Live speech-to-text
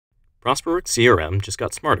ProsperWorks CRM just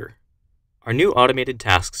got smarter. Our new Automated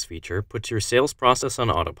Tasks feature puts your sales process on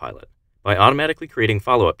autopilot by automatically creating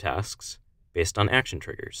follow-up tasks based on action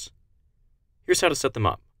triggers. Here's how to set them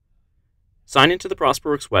up. Sign into the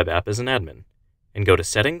ProsperWorks web app as an admin and go to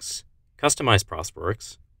Settings, Customize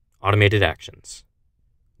ProsperWorks, Automated Actions.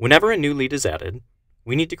 Whenever a new lead is added,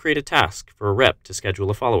 we need to create a task for a rep to schedule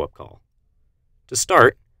a follow-up call. To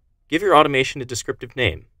start, give your automation a descriptive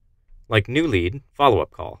name, like New Lead Follow-up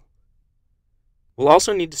Call. We'll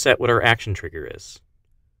also need to set what our action trigger is.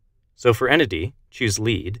 So for Entity, choose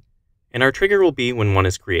Lead, and our trigger will be when one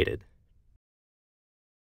is created.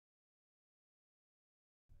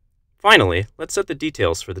 Finally, let's set the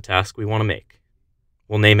details for the task we want to make.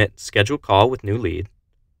 We'll name it Schedule Call with New Lead,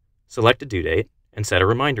 select a due date, and set a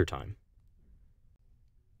reminder time.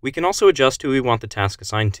 We can also adjust who we want the task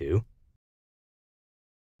assigned to,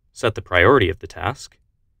 set the priority of the task,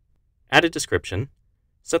 add a description,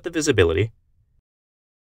 set the visibility,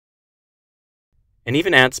 and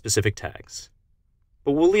even add specific tags.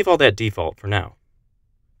 But we'll leave all that default for now.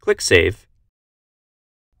 Click Save,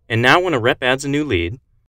 and now when a rep adds a new lead,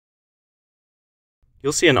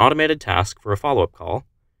 you'll see an automated task for a follow-up call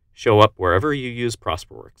show up wherever you use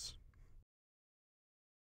ProsperWorks.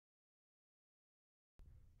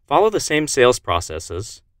 Follow the same sales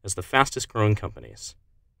processes as the fastest growing companies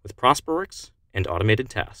with ProsperWorks and automated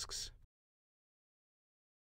tasks.